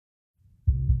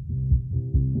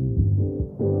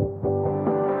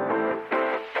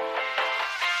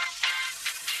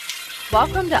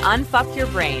Welcome to Unfuck Your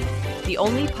Brain, the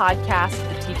only podcast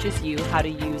that teaches you how to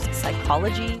use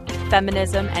psychology,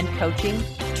 feminism, and coaching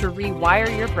to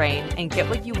rewire your brain and get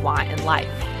what you want in life.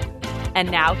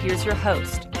 And now here's your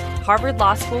host, Harvard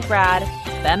Law School grad,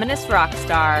 feminist rock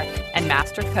star, and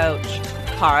master coach,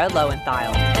 Kara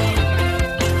Loewentheil.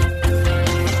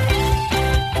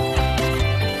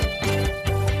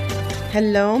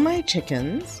 Hello, my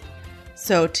chickens.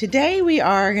 So today we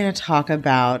are going to talk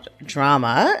about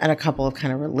drama and a couple of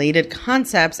kind of related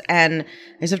concepts. And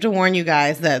I just have to warn you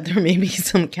guys that there may be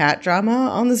some cat drama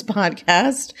on this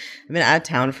podcast. I've been out of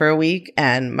town for a week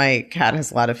and my cat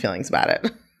has a lot of feelings about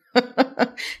it.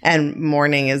 And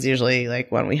morning is usually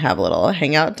like when we have a little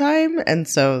hangout time. And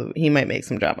so he might make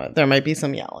some drama. There might be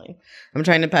some yelling. I'm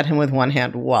trying to pet him with one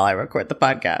hand while I record the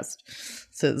podcast.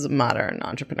 So it's modern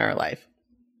entrepreneur life.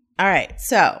 All right.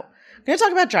 So I'm going to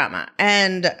talk about drama.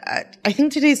 And I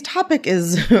think today's topic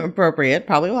is appropriate,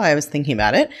 probably while I was thinking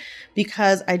about it,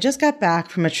 because I just got back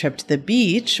from a trip to the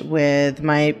beach with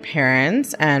my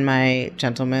parents and my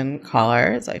gentleman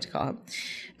caller, as I like to call him.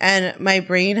 And my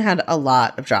brain had a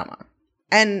lot of drama.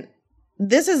 And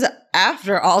this is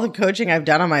after all the coaching I've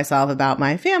done on myself about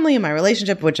my family and my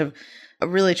relationship, which have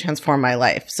really transformed my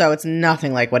life. So it's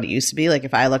nothing like what it used to be. Like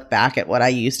if I look back at what I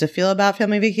used to feel about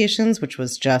family vacations, which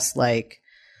was just like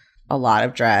a lot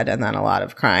of dread and then a lot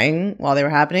of crying while they were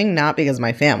happening, not because of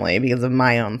my family, because of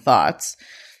my own thoughts.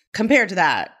 Compared to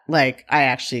that, like I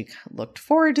actually looked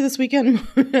forward to this weekend,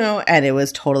 and it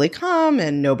was totally calm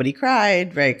and nobody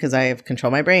cried, right? Because I have control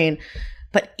of my brain.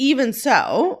 But even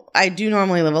so, I do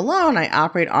normally live alone. I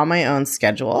operate on my own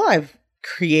schedule. I've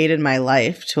created my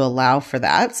life to allow for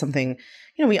that. Something,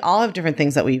 we all have different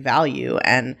things that we value.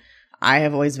 And I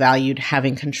have always valued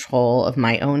having control of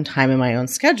my own time and my own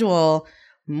schedule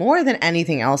more than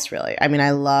anything else, really. I mean,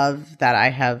 I love that I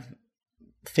have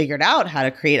figured out how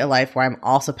to create a life where I'm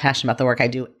also passionate about the work I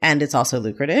do and it's also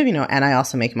lucrative, and I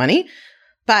also make money.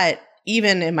 But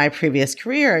even in my previous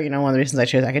career, one of the reasons I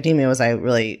chose academia was I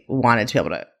really wanted to be able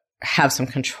to have some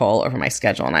control over my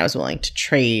schedule, and I was willing to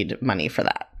trade money for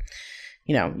that.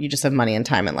 You just have money and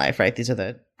time in life, right? These are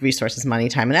the resources, money,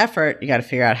 time, and effort. You got to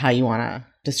figure out how you want to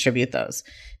distribute those.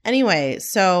 Anyway,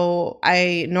 so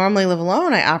I normally live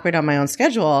alone. I operate on my own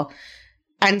schedule.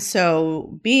 And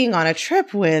so being on a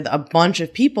trip with a bunch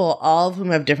of people, all of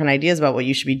whom have different ideas about what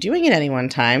you should be doing at any one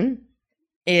time,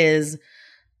 there's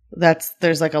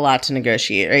like a lot to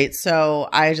negotiate, right? So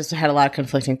I just had a lot of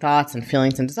conflicting thoughts and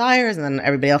feelings and desires, and then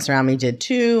everybody else around me did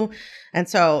too. And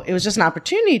so it was just an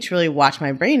opportunity to really watch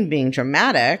my brain being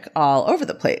dramatic all over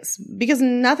the place because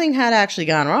nothing had actually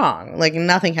gone wrong. Like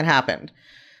nothing had happened.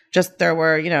 Just there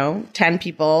were, 10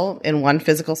 people in one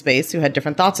physical space who had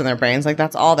different thoughts in their brains. Like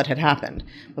that's all that had happened.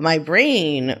 But my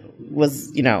brain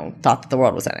was, thought that the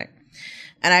world was ending.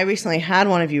 And I recently had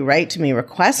one of you write to me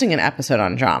requesting an episode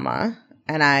on drama.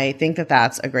 And I think that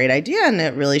that's a great idea. And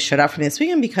it really showed up for me this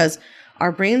weekend because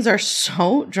our brains are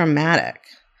so dramatic.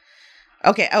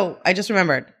 Okay. Oh, I just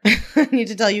remembered. I need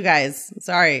to tell you guys.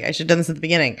 Sorry, I should have done this at the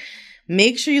beginning.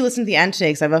 Make sure you listen to the end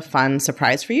today because I have a fun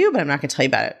surprise for you, but I'm not going to tell you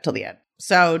about it till the end.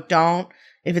 So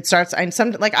if it starts, I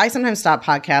sometimes stop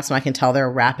podcasts when I can tell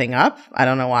they're wrapping up. I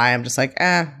don't know why. I'm just like,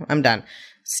 I'm done.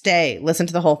 Listen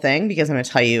to the whole thing because I'm going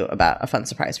to tell you about a fun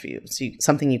surprise for you. So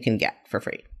something you can get for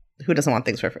free. Who doesn't want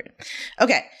things for free?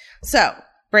 Okay. So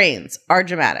brains are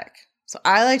dramatic. So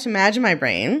I like to imagine my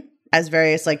brain as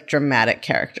various like dramatic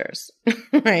characters,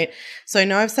 right? So I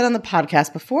know I've said on the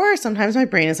podcast before, sometimes my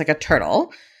brain is like a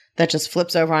turtle that just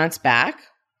flips over on its back.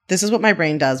 This is what my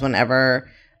brain does whenever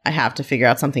I have to figure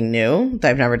out something new that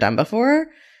I've never done before.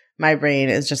 My brain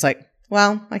is just like,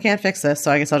 well, I can't fix this,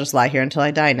 so I guess I'll just lie here until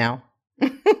I die now.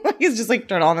 It's just like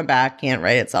turtle on the back, can't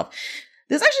right itself.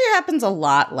 This actually happens a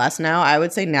lot less now. I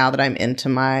would say now that I'm into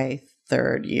my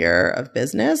third year of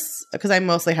business, because I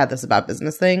mostly had this about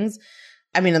business things.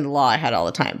 I mean, in the law, I had it all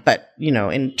the time. But,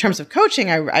 in terms of coaching,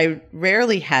 I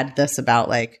rarely had this about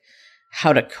like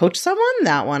how to coach someone.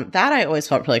 That I always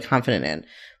felt really confident in.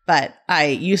 But I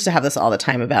used to have this all the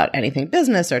time about anything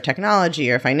business or technology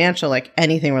or financial, like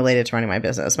anything related to running my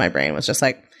business. My brain was just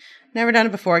like, never done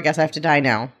it before. I guess I have to die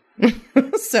now.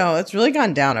 So it's really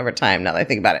gone down over time now that I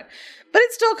think about it. But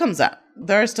it still comes up.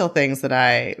 There are still things that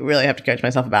I really have to coach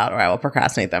myself about, or I will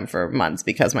procrastinate them for months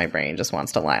because my brain just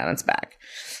wants to lie on its back.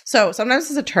 So sometimes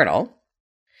it's a turtle.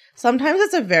 Sometimes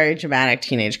it's a very dramatic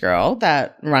teenage girl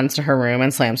that runs to her room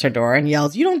and slams her door and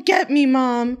yells, "You don't get me,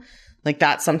 Mom." Like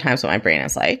that's sometimes what my brain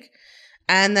is like.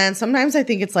 And then sometimes I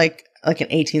think it's like an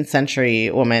 18th century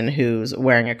woman who's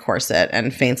wearing a corset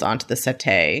and faints onto the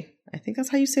settee. I think that's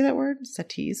how you say that word.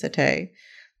 Settee.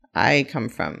 I come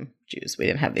from Jews. We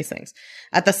didn't have these things.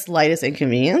 At the slightest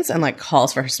inconvenience and like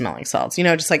calls for her smelling salts,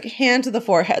 just like hand to the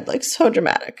forehead, like so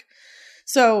dramatic.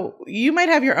 So you might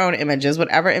have your own images,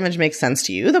 whatever image makes sense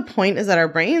to you. The point is that our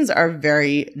brains are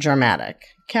very dramatic,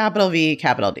 capital V,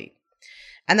 capital D.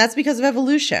 And that's because of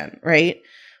evolution, right?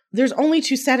 There's only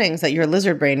 2 settings that your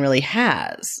lizard brain really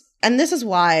has. And this is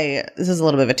why, this is a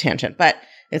little bit of a tangent, but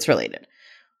it's related.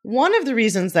 One of the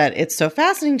reasons that it's so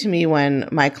fascinating to me when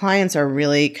my clients are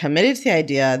really committed to the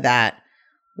idea that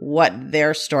what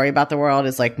their story about the world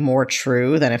is like more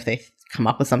true than if they come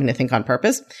up with something to think on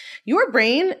purpose. Your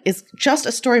brain is just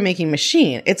a story-making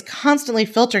machine. It's constantly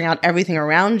filtering out everything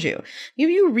around you. If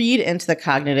you read into the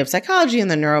cognitive psychology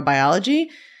and the neurobiology,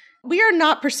 we are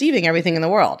not perceiving everything in the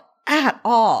world at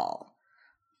all.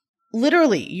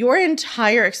 Literally, your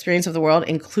entire experience of the world,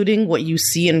 including what you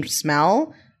see and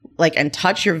smell, like, and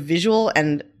touch, your visual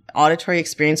and auditory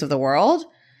experience of the world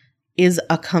is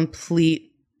a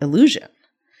complete illusion.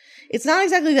 It's not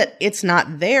exactly that it's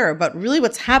not there, but really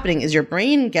what's happening is your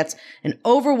brain gets an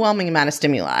overwhelming amount of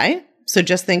stimuli. So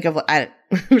just think of,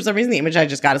 for some reason, the image I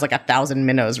just got is like 1,000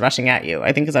 minnows rushing at you.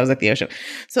 I think because I was at the ocean.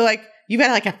 So like you've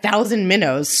got like 1,000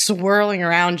 minnows swirling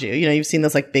around you. You've seen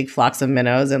those like big flocks of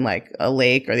minnows in like a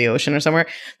lake or the ocean or somewhere.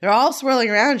 They're all swirling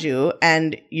around you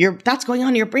and that's going on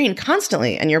in your brain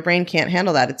constantly. And your brain can't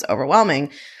handle that. It's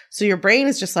overwhelming. So your brain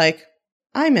is just like,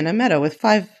 I'm in a meadow with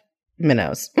 5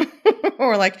 minnows.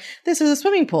 Or like, this is a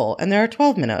swimming pool and there are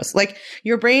 12 minnows. Like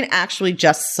your brain actually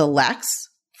just selects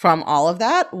from all of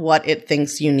that what it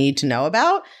thinks you need to know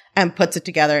about and puts it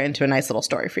together into a nice little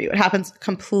story for you. It happens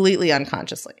completely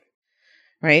unconsciously,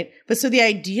 right? But so the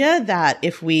idea that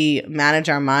if we manage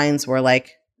our minds, we're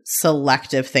like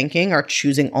selective thinking or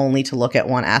choosing only to look at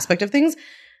one aspect of things,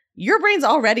 your brain's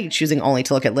already choosing only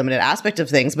to look at limited aspect of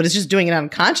things, but it's just doing it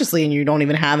unconsciously and you don't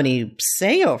even have any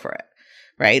say over it.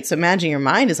 Right? So imagine your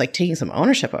mind is like taking some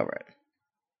ownership over it.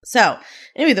 So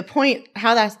anyway, the point,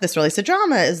 how this relates to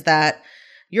drama is that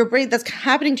your brain, that's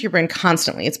happening to your brain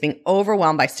constantly. It's being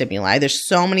overwhelmed by stimuli. There's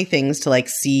so many things to like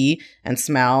see and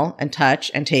smell and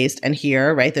touch and taste and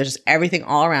hear, right? There's just everything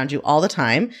all around you all the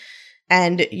time.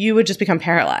 And you would just become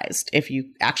paralyzed if you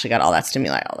actually got all that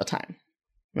stimuli all the time.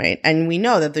 Right. And we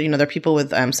know that, there are people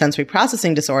with sensory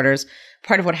processing disorders.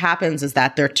 Part of what happens is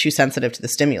that they're too sensitive to the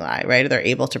stimuli, right? They're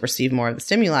able to perceive more of the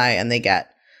stimuli and they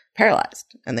get paralyzed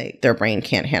and their brain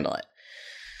can't handle it.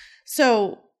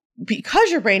 So because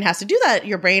your brain has to do that,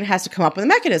 your brain has to come up with a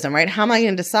mechanism, right? How am I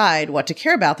going to decide what to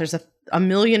care about? There's a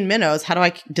million minnows. How do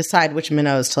I decide which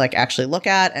minnows to like actually look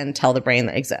at and tell the brain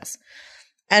that exists?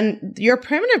 And your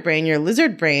primitive brain, your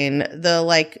lizard brain, the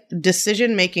like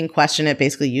decision-making question it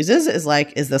basically uses is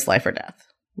like, is this life or death?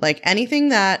 Like anything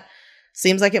that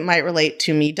seems like it might relate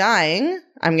to me dying,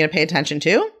 I'm going to pay attention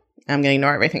to. I'm going to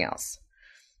ignore everything else.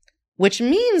 Which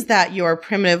means that your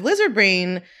primitive lizard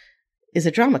brain is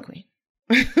a drama queen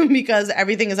because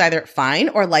everything is either fine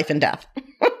or life and death,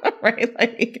 right?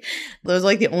 Like those are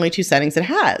like the only 2 settings it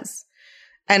has.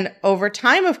 And over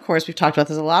time, of course, we've talked about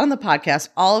this a lot on the podcast,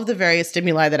 all of the various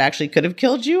stimuli that actually could have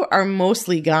killed you are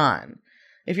mostly gone.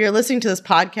 If you're listening to this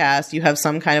podcast, you have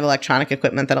some kind of electronic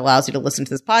equipment that allows you to listen to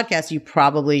this podcast,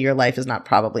 your life is not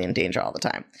probably in danger all the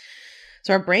time.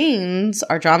 So our brains,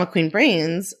 our drama queen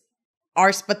brains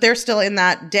but they're still in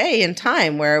that day and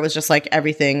time where it was just like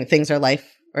things are life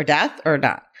or death or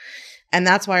not. And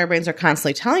that's why our brains are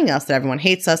constantly telling us that everyone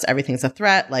hates us, everything's a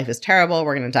threat, life is terrible,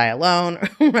 we're going to die alone,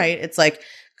 right? It's like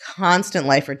constant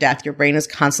life or death. Your brain is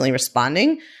constantly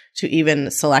responding to even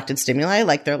selected stimuli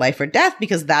like their life or death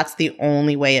because that's the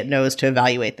only way it knows to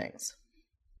evaluate things.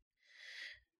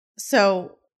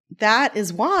 So that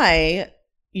is why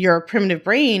your primitive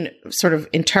brain sort of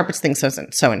interprets things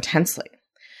so intensely.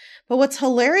 But what's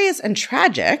hilarious and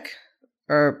tragic,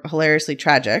 or hilariously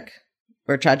tragic,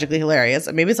 or tragically hilarious,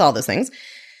 maybe it's all those things,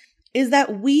 is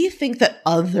that we think that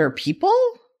other people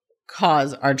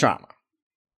cause our drama.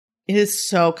 It is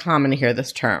so common to hear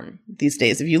this term these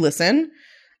days. If you listen,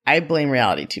 I blame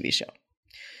reality TV show.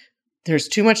 There's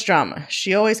too much drama.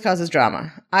 She always causes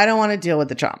drama. I don't want to deal with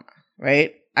the drama,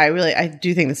 right? I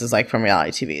do think this is like from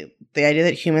reality TV. The idea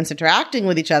that humans interacting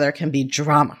with each other can be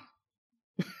drama.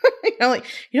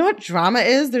 You know what drama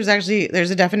is? There's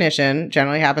a definition.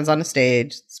 Generally happens on a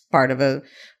stage. It's part of a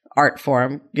art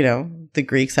form. The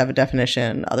Greeks have a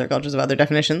definition. Other cultures have other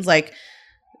definitions. Like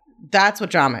that's what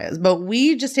drama is. But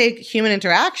we just take human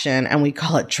interaction and we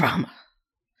call it drama.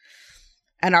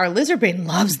 And our lizard brain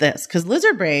loves this because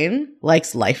lizard brain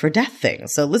likes life or death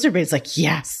things. So lizard brain's like,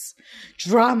 yes,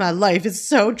 drama, life is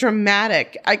so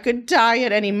dramatic. I could die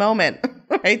at any moment,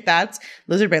 right?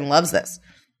 Lizard brain loves this.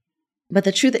 But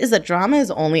the truth is that drama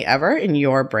is only ever in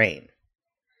your brain.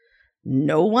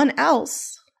 no one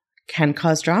else can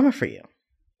cause drama for you.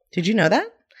 Did you know that?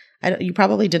 You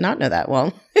probably did not know that.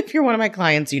 Well, if you're one of my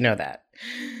clients, you know that.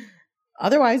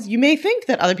 Otherwise, you may think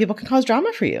that other people can cause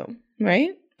drama for you,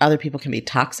 right? Other people can be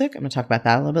toxic. I'm going to talk about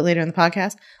that a little bit later in the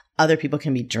podcast. Other people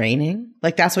can be draining.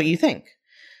 Like, that's what you think,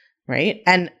 right?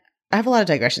 And I have a lot of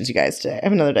digressions, you guys, today. I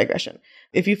have another digression.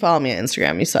 If you follow me on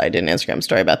Instagram, you saw I did an Instagram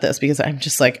story about this because I'm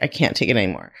just like, I can't take it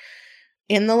anymore.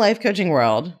 In the life coaching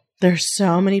world, there's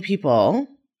so many people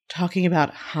talking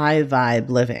about high vibe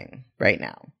living right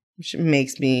now, which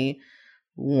makes me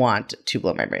want to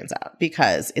blow my brains out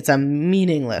because it's a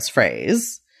meaningless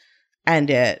phrase and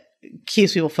it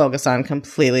keeps people focused on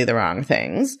completely the wrong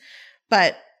things.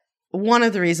 But one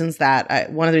of the reasons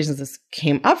this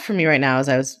came up for me right now as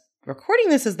I was recording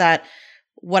this is that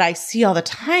what I see all the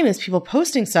time is people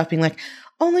posting stuff being like,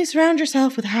 only surround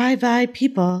yourself with high vibe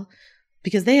people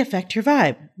because they affect your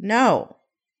vibe. No.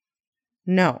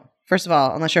 First of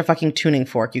all, unless you're a fucking tuning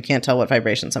fork, you can't tell what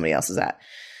vibration somebody else is at.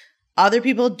 Other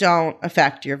people don't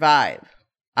affect your vibe.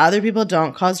 Other people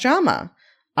don't cause drama.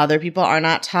 Other people are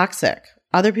not toxic.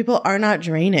 Other people are not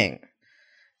draining.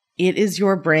 It is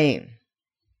your brain.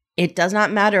 It does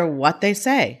not matter what they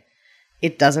say.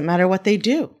 It doesn't matter what they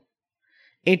do.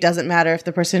 It doesn't matter if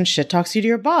the person shit talks you to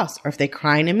your boss, or if they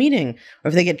cry in a meeting, or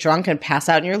if they get drunk and pass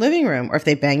out in your living room, or if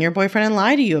they bang your boyfriend and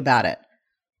lie to you about it.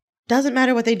 Doesn't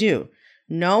matter what they do.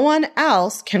 No one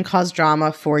else can cause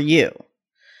drama for you.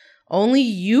 Only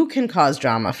you can cause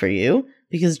drama for you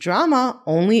because drama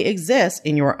only exists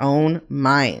in your own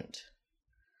mind.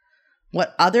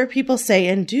 What other people say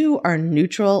and do are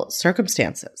neutral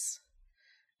circumstances,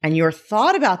 and your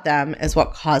thought about them is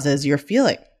what causes your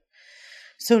feeling.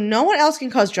 So no one else can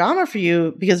cause drama for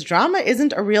you because drama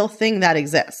isn't a real thing that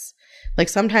exists. Like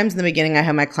sometimes in the beginning, I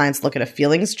have my clients look at a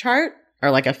feelings chart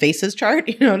or like a faces chart,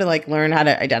 to like learn how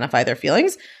to identify their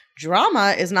feelings.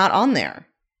 Drama is not on there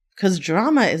because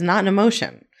drama is not an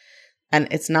emotion and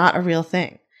it's not a real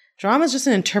thing. Drama is just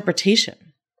an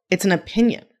interpretation. It's an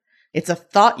opinion. It's a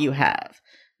thought you have.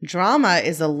 Drama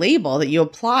is a label that you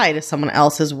apply to someone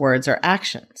else's words or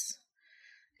actions.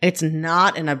 It's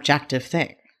not an objective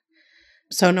thing.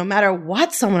 So no matter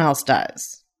what someone else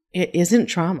does, it isn't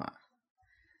drama.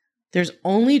 There's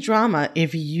only drama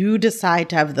if you decide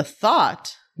to have the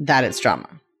thought that it's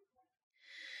drama.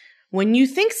 When you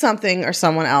think something or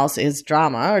someone else is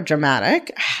drama or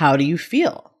dramatic, how do you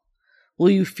feel? Well,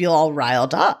 you feel all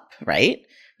riled up, right?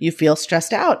 You feel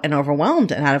stressed out and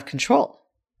overwhelmed and out of control.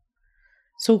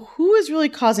 So who is really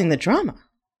causing the drama?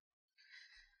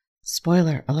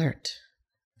 Spoiler alert.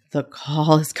 The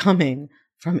call is coming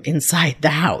from inside the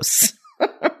house,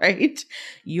 right?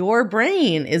 Your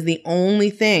brain is the only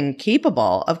thing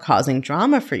capable of causing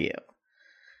drama for you.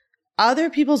 Other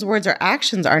people's words or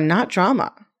actions are not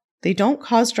drama. They don't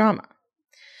cause drama.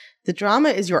 The drama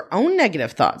is your own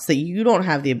negative thoughts that you don't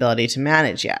have the ability to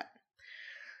manage yet.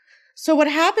 So what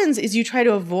happens is you try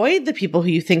to avoid the people who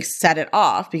you think set it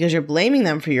off because you're blaming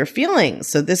them for your feelings.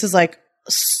 So this is like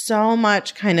so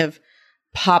much kind of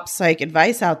pop psych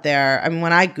advice out there. I mean,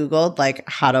 when I Googled like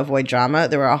how to avoid drama,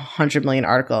 there were 100 million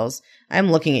articles.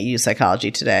 I'm looking at Use Psychology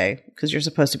today because you're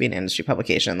supposed to be an industry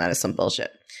publication. That is some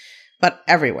bullshit. But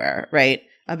everywhere, right?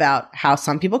 About how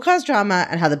some people cause drama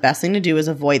and how the best thing to do is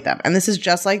avoid them. And this is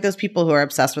just like those people who are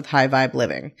obsessed with high vibe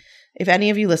living. If any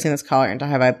of you listening to this call are into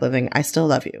high vibe living, I still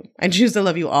love you. I choose to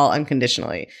love you all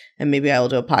unconditionally. And maybe I will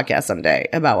do a podcast someday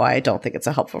about why I don't think it's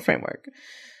a helpful framework.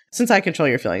 Since I control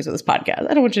your feelings with this podcast,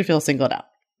 I don't want you to feel singled out.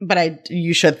 But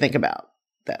you should think about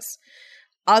this.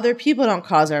 Other people don't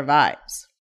cause our vibes.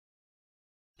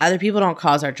 Other people don't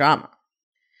cause our drama.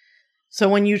 So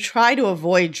when you try to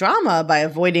avoid drama by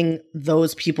avoiding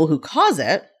those people who cause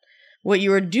it, what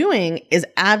you are doing is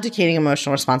abdicating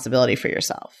emotional responsibility for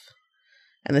yourself.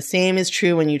 And the same is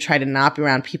true when you try to not be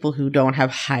around people who don't have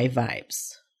high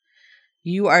vibes.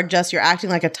 You're acting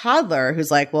like a toddler who's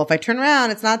like, well, if I turn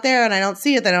around, it's not there and I don't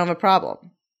see it, then I don't have a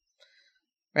problem.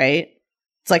 Right?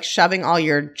 It's like shoving all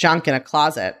your junk in a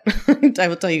closet. I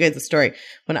will tell you guys a story.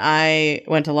 When I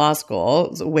went to law school,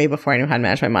 it was way before I knew how to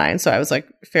manage my mind. So I was like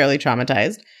fairly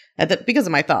traumatized because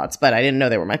of my thoughts, but I didn't know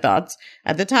they were my thoughts.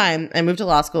 At the time, I moved to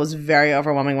law school. It was very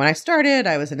overwhelming when I started.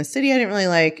 I was in a city I didn't really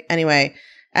like. Anyway,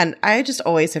 and I just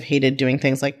always have hated doing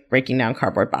things like breaking down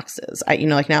cardboard boxes.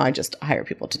 Like now I just hire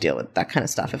people to deal with that kind of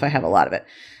stuff if I have a lot of it.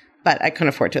 But I couldn't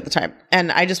afford to at the time.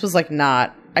 And I just was like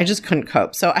I just couldn't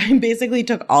cope. So I basically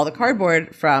took all the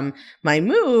cardboard from my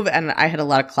move, and I had a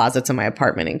lot of closets in my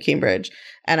apartment in Cambridge,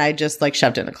 and I just like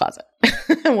shoved it in a closet.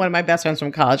 One of my best friends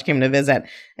from college came to visit,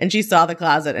 and she saw the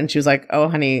closet and she was like, oh,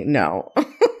 honey, no,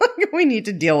 we need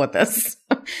to deal with this.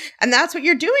 And that's what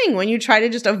you're doing when you try to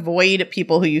just avoid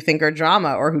people who you think are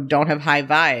drama or who don't have high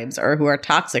vibes or who are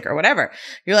toxic or whatever.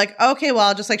 You're like, okay, well,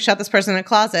 I'll just like shut this person in a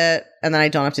closet and then I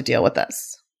don't have to deal with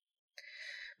this.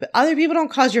 But other people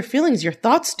don't cause your feelings, your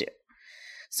thoughts do.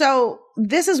 So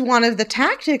this is one of the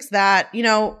tactics that,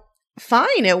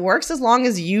 fine, it works as long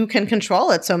as you can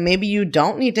control it. So maybe you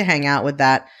don't need to hang out with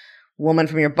that woman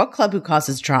from your book club who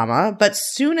causes drama, but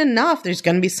soon enough, there's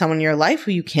going to be someone in your life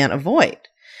who you can't avoid.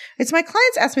 It's my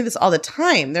clients ask me this all the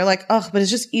time. They're like, oh, but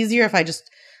it's just easier if I just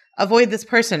avoid this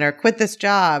person or quit this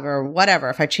job or whatever.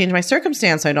 If I change my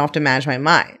circumstance, so I don't have to manage my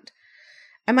mind.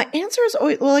 And my answer is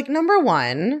always, well, like, number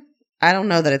one, I don't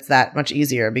know that it's that much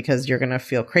easier because you're going to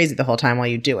feel crazy the whole time while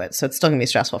you do it. So it's still going to be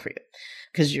stressful for you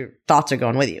because your thoughts are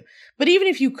going with you. But even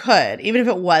if you could, even if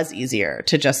it was easier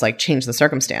to just like change the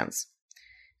circumstance,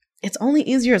 it's only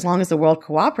easier as long as the world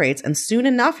cooperates. And soon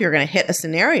enough, you're going to hit a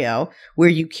scenario where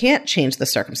you can't change the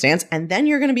circumstance. And then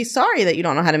you're going to be sorry that you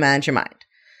don't know how to manage your mind,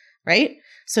 right?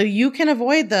 So you can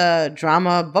avoid the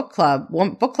drama book club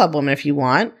woman if you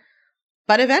want.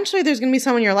 But eventually there's going to be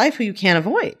someone in your life who you can't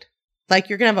avoid. Like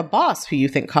you're going to have a boss who you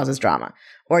think causes drama,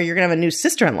 or you're going to have a new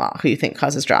sister-in-law who you think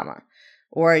causes drama,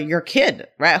 or your kid,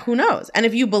 right? Who knows? And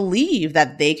if you believe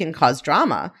that they can cause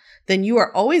drama, then you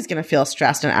are always going to feel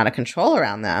stressed and out of control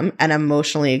around them and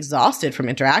emotionally exhausted from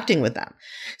interacting with them.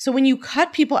 So when you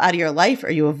cut people out of your life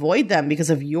or you avoid them because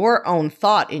of your own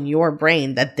thought in your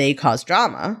brain that they cause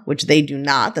drama, which they do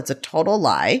not, that's a total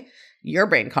lie. Your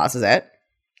brain causes it.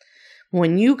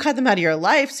 When you cut them out of your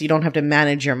life so you don't have to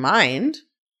manage your mind,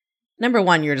 number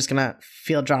one, you're just going to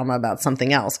feel drama about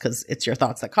something else because it's your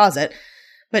thoughts that cause it.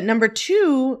 But number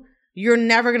two, you're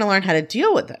never going to learn how to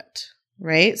deal with it,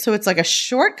 right? So it's like a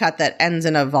shortcut that ends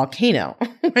in a volcano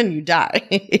when you die.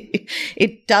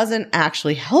 It doesn't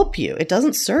actually help you. It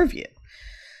doesn't serve you.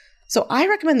 So I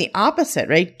recommend the opposite,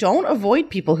 right? Don't avoid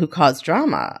people who cause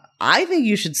drama. I think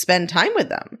you should spend time with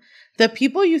them. The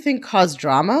people you think cause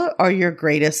drama are your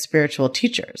greatest spiritual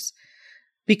teachers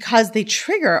because they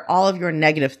trigger all of your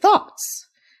negative thoughts.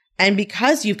 And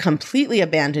because you've completely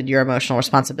abandoned your emotional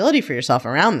responsibility for yourself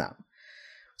around them.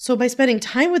 So by spending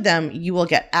time with them, you will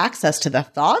get access to the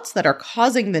thoughts that are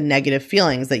causing the negative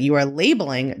feelings that you are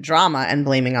labeling drama and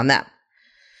blaming on them.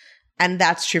 And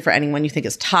that's true for anyone you think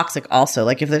is toxic also.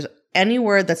 Like if there's any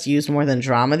word that's used more than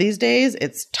drama these days,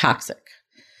 it's toxic.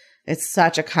 It's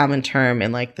such a common term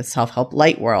in like the self-help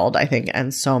light world, I think,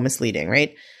 and so misleading,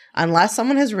 right? Unless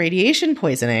someone has radiation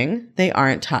poisoning, they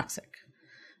aren't toxic.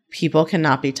 People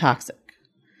cannot be toxic.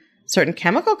 Certain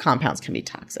chemical compounds can be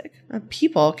toxic.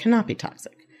 People cannot be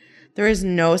toxic. There is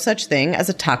no such thing as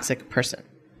a toxic person.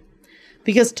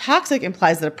 Because toxic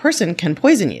implies that a person can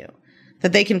poison you,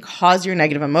 that they can cause your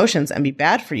negative emotions and be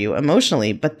bad for you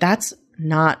emotionally, but that's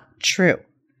not true.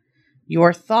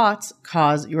 Your thoughts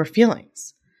cause your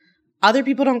feelings. Other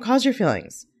people don't cause your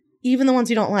feelings, even the ones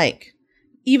you don't like,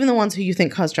 even the ones who you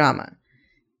think cause drama,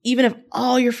 even if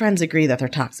all your friends agree that they're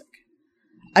toxic.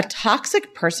 A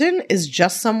toxic person is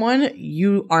just someone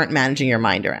you aren't managing your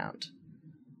mind around.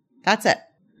 That's it.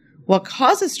 What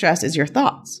causes stress is your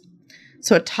thoughts.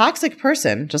 So a toxic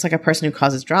person, just like a person who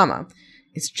causes drama,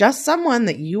 is just someone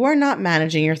that you are not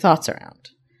managing your thoughts around.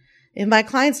 If my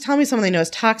clients tell me someone they know is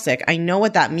toxic, I know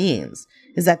what that means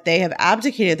is that they have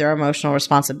abdicated their emotional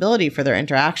responsibility for their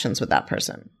interactions with that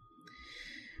person.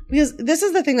 Because this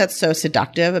is the thing that's so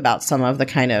seductive about some of the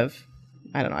kind of,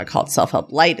 I don't know, I call it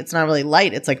self-help light. It's not really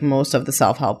light. It's like most of the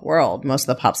self-help world, most of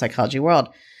the pop psychology world.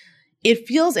 It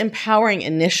feels empowering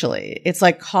initially. It's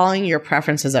like calling your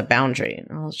preferences a boundary.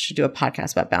 I should do a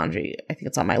podcast about boundary. I think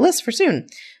it's on my list for soon.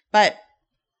 But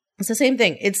it's the same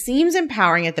thing. It seems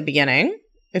empowering at the beginning.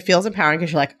 It feels empowering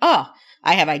because you're like, oh,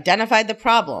 I have identified the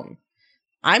problem.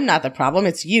 I'm not the problem.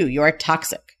 It's you. You're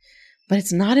toxic. But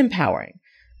it's not empowering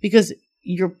because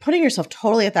you're putting yourself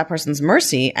totally at that person's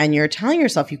mercy and you're telling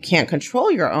yourself you can't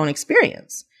control your own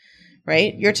experience,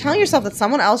 right? You're telling yourself that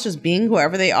someone else just being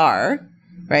whoever they are,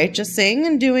 right? Just saying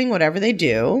and doing whatever they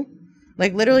do,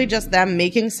 like literally just them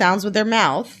making sounds with their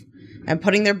mouth and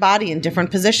putting their body in different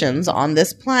positions on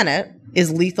this planet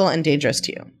is lethal and dangerous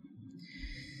to you.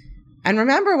 And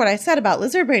remember what I said about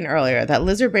lizard brain earlier, that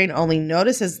lizard brain only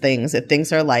notices things it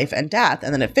thinks are life and death,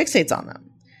 and then it fixates on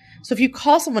them. So if you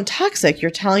call someone toxic,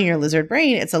 you're telling your lizard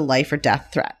brain it's a life or death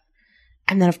threat.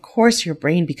 And then, of course, your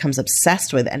brain becomes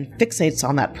obsessed with and fixates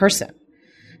on that person.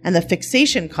 And the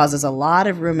fixation causes a lot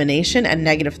of rumination and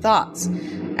negative thoughts.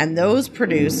 And those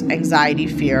produce anxiety,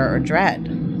 fear, or dread.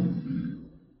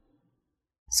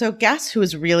 So guess who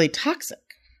is really toxic?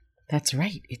 That's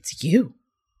right. It's you.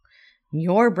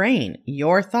 Your brain,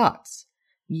 your thoughts.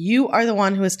 You are the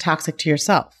one who is toxic to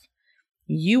yourself.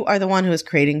 You are the one who is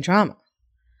creating drama.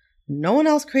 No one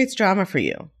else creates drama for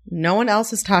you. No one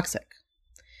else is toxic.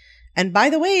 And by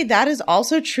the way, that is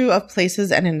also true of places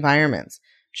and environments.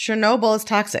 Chernobyl is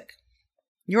toxic.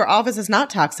 Your office is not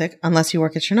toxic unless you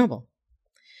work at Chernobyl.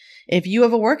 If you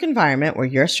have a work environment where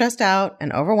you're stressed out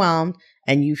and overwhelmed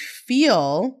and you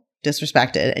feel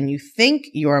disrespected and you think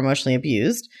you are emotionally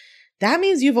abused, that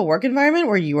means you have a work environment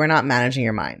where you are not managing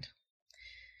your mind.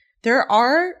 There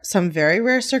are some very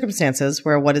rare circumstances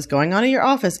where what is going on in your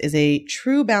office is a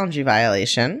true boundary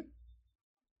violation,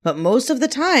 but most of the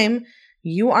time,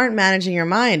 you aren't managing your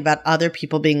mind about other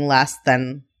people being less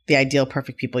than the ideal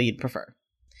perfect people you'd prefer.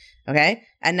 Okay?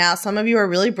 And now some of you are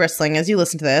really bristling as you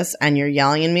listen to this, and you're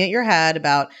yelling in me at your head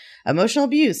about emotional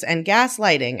abuse and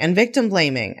gaslighting and victim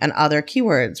blaming and other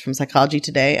keywords from Psychology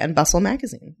Today and Bustle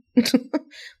Magazine.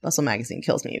 Bustle Magazine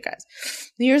kills me, you guys.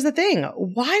 Here's the thing.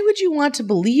 Why would you want to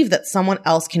believe that someone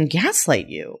else can gaslight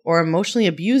you or emotionally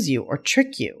abuse you or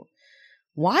trick you?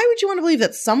 Why would you want to believe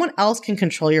that someone else can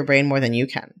control your brain more than you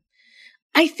can?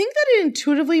 I think that it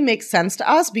intuitively makes sense to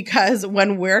us because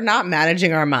when we're not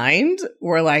managing our mind,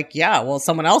 we're like, yeah, well,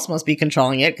 someone else must be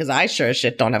controlling it because I sure as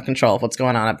shit don't have control of what's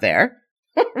going on up there.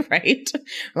 Right?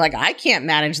 Like, I can't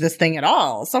manage this thing at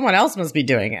all. Someone else must be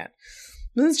doing it.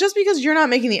 And it's just because you're not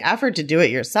making the effort to do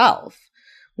it yourself.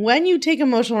 When you take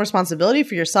emotional responsibility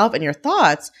for yourself and your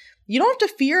thoughts, you don't have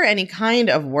to fear any kind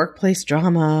of workplace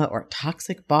drama or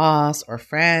toxic boss or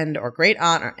friend or great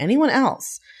aunt or anyone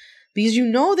else. Because you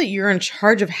know that you're in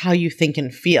charge of how you think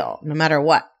and feel, no matter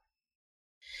what.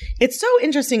 It's so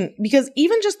interesting because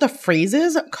even just the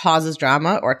phrases causes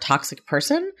drama or toxic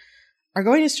person are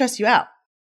going to stress you out.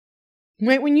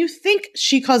 Right? When you think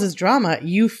she causes drama,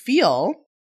 you feel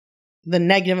the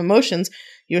negative emotions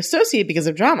you associate because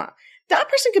of drama. That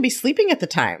person could be sleeping at the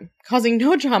time, causing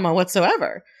no drama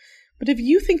whatsoever. But if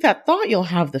you think that thought, you'll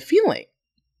have the feeling.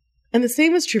 And the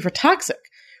same is true for toxic.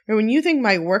 When you think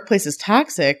my workplace is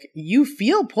toxic, you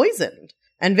feel poisoned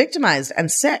and victimized and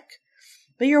sick.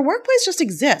 But your workplace just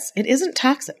exists. It isn't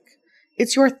toxic.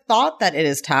 It's your thought that it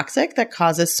is toxic that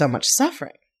causes so much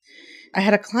suffering. I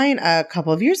had a client a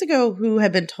couple of years ago who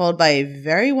had been told by a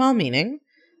very well-meaning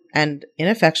and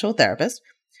ineffectual therapist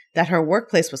that her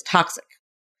workplace was toxic.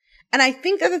 And I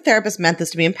think that the therapist meant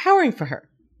this to be empowering for her.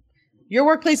 Your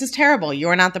workplace is terrible. You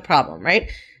are not the problem, right?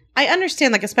 I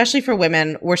understand, like, especially for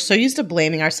women, we're so used to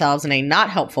blaming ourselves in a not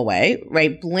helpful way,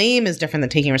 right? Blame is different than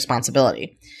taking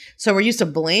responsibility. So we're used to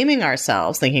blaming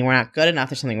ourselves, thinking we're not good enough,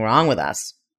 there's something wrong with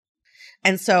us.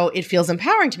 And so it feels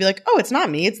empowering to be like, oh, it's not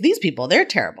me, it's these people, they're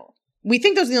terrible. We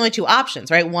think those are the only two options,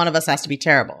 right? One of us has to be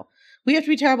terrible. We have to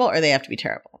be terrible or they have to be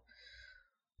terrible.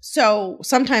 So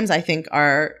sometimes I think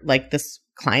this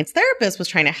client's therapist was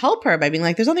trying to help her by being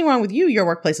like, there's nothing wrong with you, your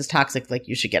workplace is toxic, like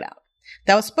you should get out.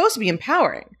 That was supposed to be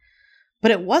empowering. But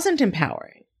it wasn't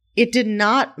empowering. It did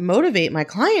not motivate my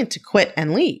client to quit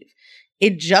and leave.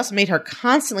 It just made her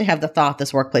constantly have the thought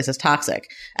this workplace is toxic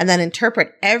and then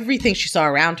interpret everything she saw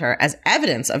around her as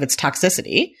evidence of its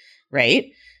toxicity,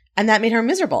 right? And that made her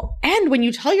miserable. And when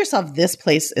you tell yourself this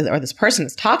place or this person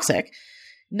is toxic,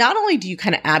 not only do you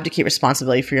kind of abdicate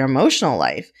responsibility for your emotional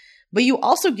life, but you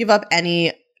also give up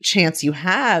any chance you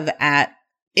have at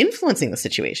influencing the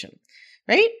situation,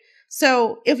 right?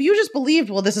 So if you just believed,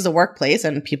 well, this is a workplace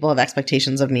and people have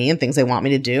expectations of me and things they want me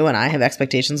to do, and I have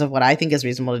expectations of what I think is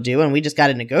reasonable to do, and we just got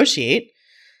to negotiate,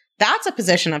 that's a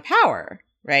position of power,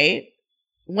 right?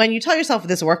 When you tell yourself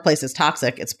this workplace is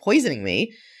toxic, it's poisoning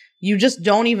me, you just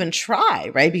don't even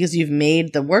try, right? Because you've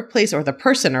made the workplace or the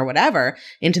person or whatever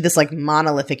into this like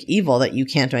monolithic evil that you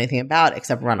can't do anything about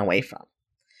except run away from,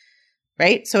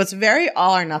 right? So it's very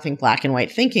all or nothing black and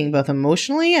white thinking, both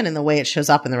emotionally and in the way it shows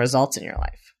up in the results in your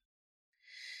life.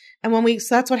 And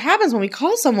so that's what happens when we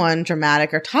call someone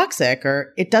dramatic or toxic,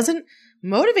 or it doesn't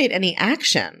motivate any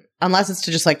action unless it's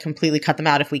to just like completely cut them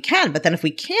out if we can. But then if we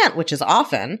can't, which is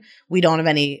often, we don't have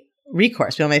any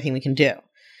recourse. We don't have anything we can do.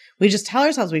 We just tell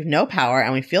ourselves we have no power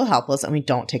and we feel helpless and we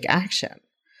don't take action.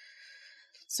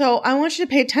 So I want you to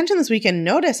pay attention this week and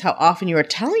notice how often you are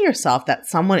telling yourself that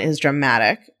someone is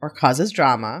dramatic or causes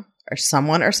drama, or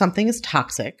someone or something is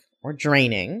toxic or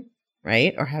draining,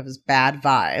 right? Or has bad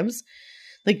vibes.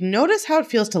 Like, notice how it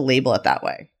feels to label it that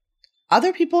way.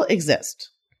 Other people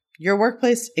exist. Your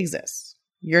workplace exists.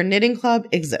 Your knitting club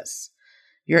exists.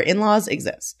 Your in-laws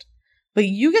exist. But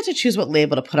you get to choose what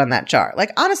label to put on that jar.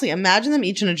 Like, honestly, imagine them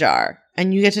each in a jar,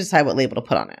 and you get to decide what label to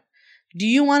put on it. Do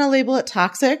you want to label it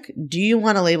toxic? Do you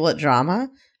want to label it drama?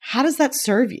 How does that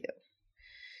serve you?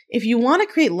 If you want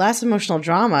to create less emotional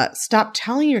drama, stop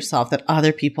telling yourself that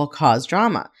other people cause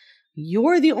drama.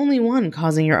 You're the only one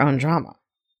causing your own drama.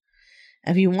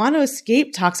 If you want to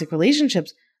escape toxic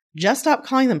relationships, just stop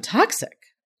calling them toxic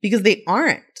because they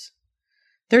aren't.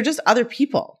 They're just other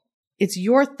people. It's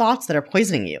your thoughts that are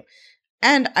poisoning you.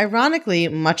 And ironically,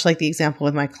 much like the example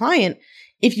with my client,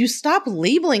 if you stop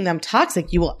labeling them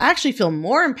toxic, you will actually feel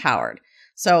more empowered.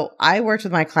 So I worked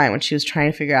with my client when she was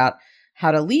trying to figure out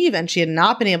how to leave, and she had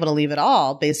not been able to leave at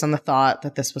all based on the thought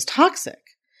that this was toxic.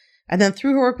 And then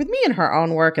through her work with me and her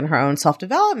own work and her own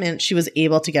self-development, she was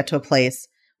able to get to a place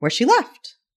where she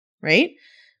left, right?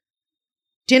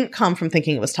 Didn't come from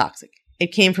thinking it was toxic.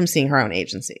 It came from seeing her own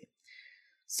agency.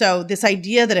 So this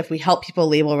idea that if we help people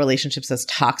label relationships as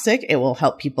toxic, it will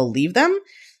help people leave them.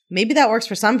 Maybe that works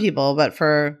for some people, but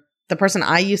for the person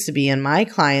I used to be and my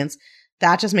clients,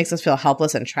 that just makes us feel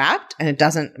helpless and trapped, and it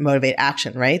doesn't motivate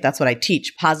action, right? That's what I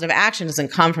teach. Positive action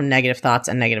doesn't come from negative thoughts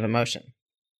and negative emotion.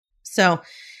 So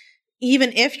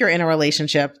even if you're in a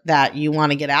relationship that you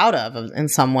want to get out of in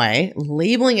some way,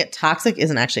 labeling it toxic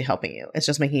isn't actually helping you. It's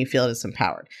just making you feel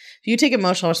disempowered. If you take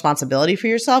emotional responsibility for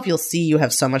yourself, you'll see you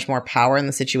have so much more power in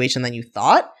the situation than you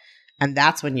thought. And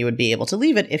that's when you would be able to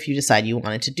leave it if you decide you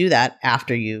wanted to do that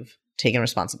after you've taken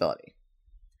responsibility.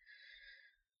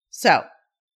 So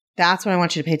that's what I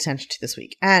want you to pay attention to this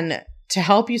week. And to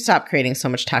help you stop creating so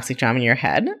much toxic drama in your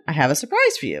head, I have a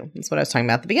surprise for you. That's what I was talking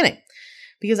about at the beginning.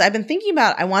 Because I've been thinking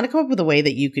about, I want to come up with a way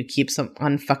that you could keep some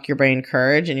unfuck your brain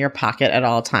courage in your pocket at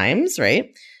all times,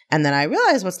 right? And then I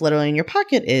realized what's literally in your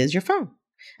pocket is your phone.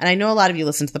 And I know a lot of you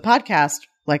listen to the podcast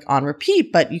like on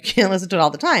repeat, but you can't listen to it all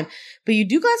the time. But you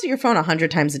do glance at your phone 100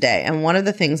 times a day. And one of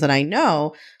the things that I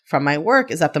know from my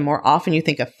work is that the more often you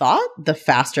think a thought, the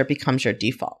faster it becomes your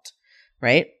default,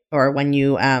 right? Or when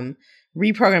you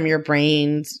reprogram your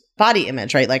brain's body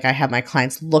image, right? Like I have my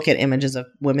clients look at images of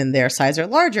women their size or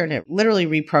larger, and it literally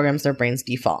reprograms their brain's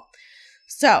default.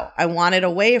 So I wanted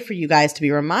a way for you guys to be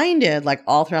reminded, like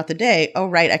all throughout the day, oh,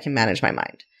 right, I can manage my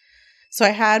mind. So I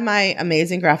had my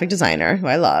amazing graphic designer, who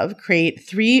I love, create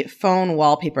 3 phone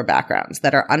wallpaper backgrounds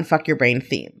that are Unfuck Your Brain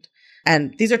themed.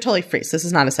 And these are totally free. So this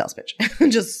is not a sales pitch.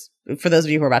 Just for those of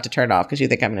you who are about to turn it off because you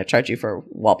think I'm going to charge you for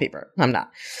wallpaper. I'm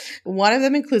not. One of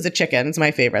them includes a chicken. It's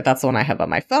my favorite. That's the one I have on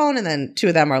my phone. And then 2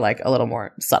 of them are like a little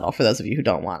more subtle for those of you who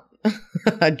don't want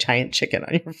a giant chicken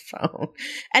on your phone.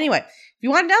 Anyway, if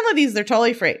you want to download these, they're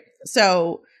totally free.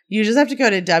 So you just have to go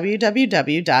to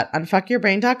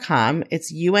www.unfuckyourbrain.com.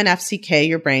 It's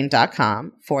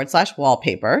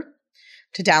unfuckyourbrain.com/wallpaper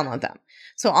to download them.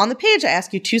 So on the page, I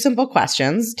ask you 2 simple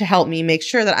questions to help me make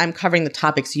sure that I'm covering the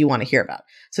topics you want to hear about.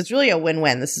 So it's really a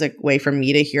win-win. This is a way for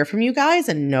me to hear from you guys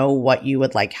and know what you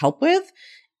would like help with.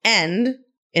 And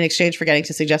in exchange for getting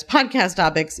to suggest podcast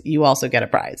topics, you also get a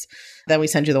prize. Then we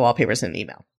send you the wallpapers in an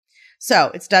email. So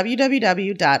it's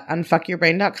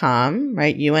www.unfuckyourbrain.com,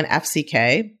 right?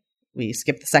 UNFCK. We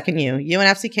skip the second U.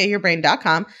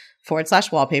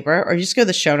 UNFCKyourbrain.com/wallpaper. Or you just go to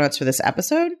the show notes for this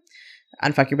episode.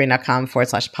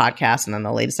 unfuckyourbrain.com/podcast, and then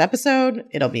the latest episode,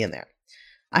 it'll be in there.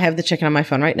 I have the chicken on my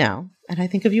phone right now, and I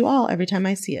think of you all every time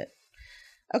I see it.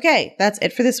 Okay, that's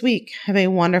it for this week. Have a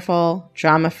wonderful,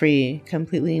 drama-free,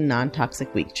 completely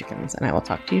non-toxic week, chickens, and I will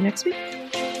talk to you next week.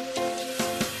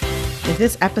 If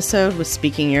this episode was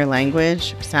speaking your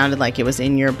language, sounded like it was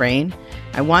in your brain,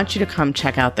 I want you to come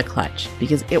check out The Clutch,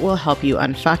 because it will help you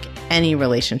unfuck any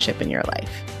relationship in your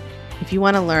life. If you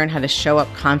want to learn how to show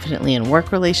up confidently in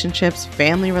work relationships,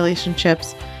 family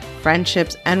relationships,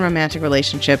 friendships, and romantic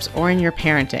relationships, or in your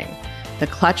parenting, The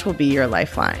Clutch will be your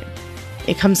lifeline.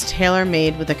 It comes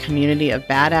tailor-made with a community of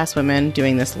badass women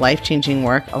doing this life-changing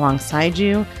work alongside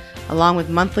you, along with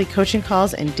monthly coaching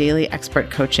calls and daily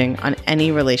expert coaching on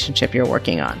any relationship you're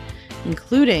working on,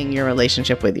 including your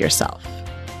relationship with yourself.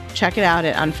 Check it out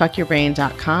at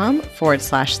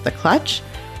unfuckyourbrain.com/The Clutch,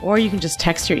 or you can just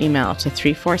text your email to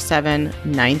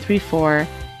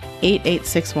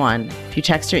 347-934-8861. If you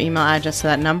text your email address to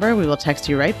that number, we will text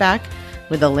you right back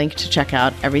with a link to check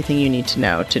out everything you need to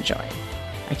know to join.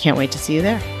 I can't wait to see you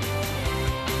there.